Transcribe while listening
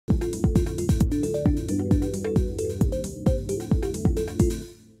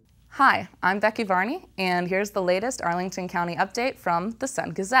Hi, I'm Becky Varni, and here's the latest Arlington County update from the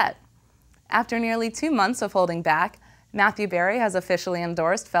Sun Gazette. After nearly 2 months of holding back, Matthew Berry has officially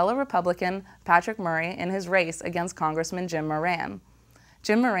endorsed fellow Republican Patrick Murray in his race against Congressman Jim Moran.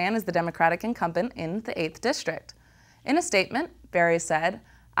 Jim Moran is the Democratic incumbent in the 8th District. In a statement, Berry said,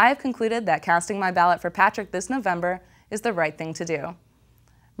 "I have concluded that casting my ballot for Patrick this November is the right thing to do."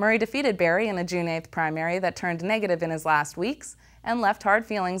 Murray defeated Berry in a June 8th primary that turned negative in his last weeks and left hard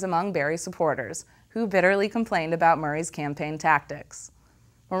feelings among Berry's supporters, who bitterly complained about Murray's campaign tactics.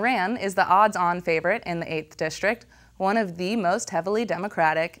 Moran is the odds-on favorite in the 8th District, one of the most heavily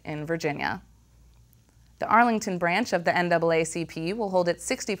Democratic in Virginia. The Arlington branch of the NAACP will hold its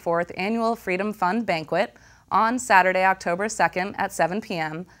 64th Annual Freedom Fund Banquet on Saturday, October 2nd at 7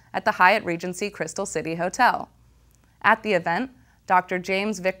 p.m. at the Hyatt Regency Crystal City Hotel. At the event, Dr.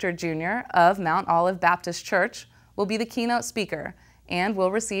 James Victor Jr. of Mount Olive Baptist Church will be the keynote speaker and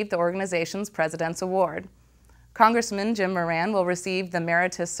will receive the organization's President's Award. Congressman Jim Moran will receive the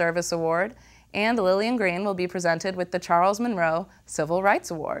Meritus Service Award, and Lillian Green will be presented with the Charles Monroe Civil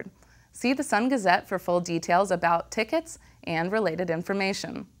Rights Award. See the Sun Gazette for full details about tickets and related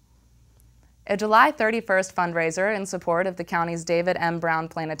information. A July 31st fundraiser in support of the county's David M. Brown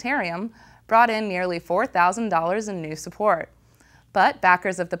Planetarium brought in nearly $4,000 in new support. But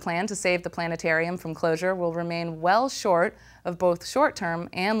backers of the plan to save the planetarium from closure will remain well short of both short-term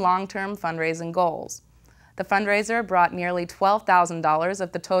and long-term fundraising goals. The fundraiser brought nearly $12,000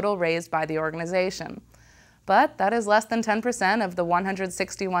 of the total raised by the organization. But that is less than 10% of the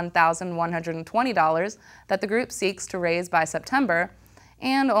 $161,120 that the group seeks to raise by September,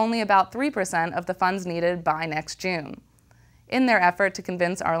 and only about 3% of the funds needed by next June, in their effort to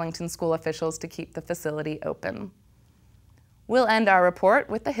convince Arlington school officials to keep the facility open. We'll end our report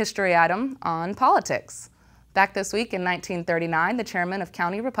with the history item on politics. Back this week in 1939, the chairman of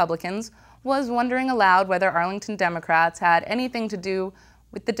County Republicans was wondering aloud whether Arlington Democrats had anything to do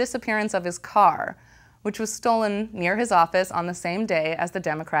with the disappearance of his car, which was stolen near his office on the same day as the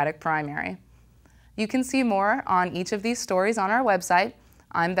Democratic primary. You can see more on each of these stories on our website.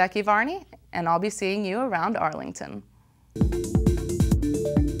 I'm Becky Varni, and I'll be seeing you around Arlington.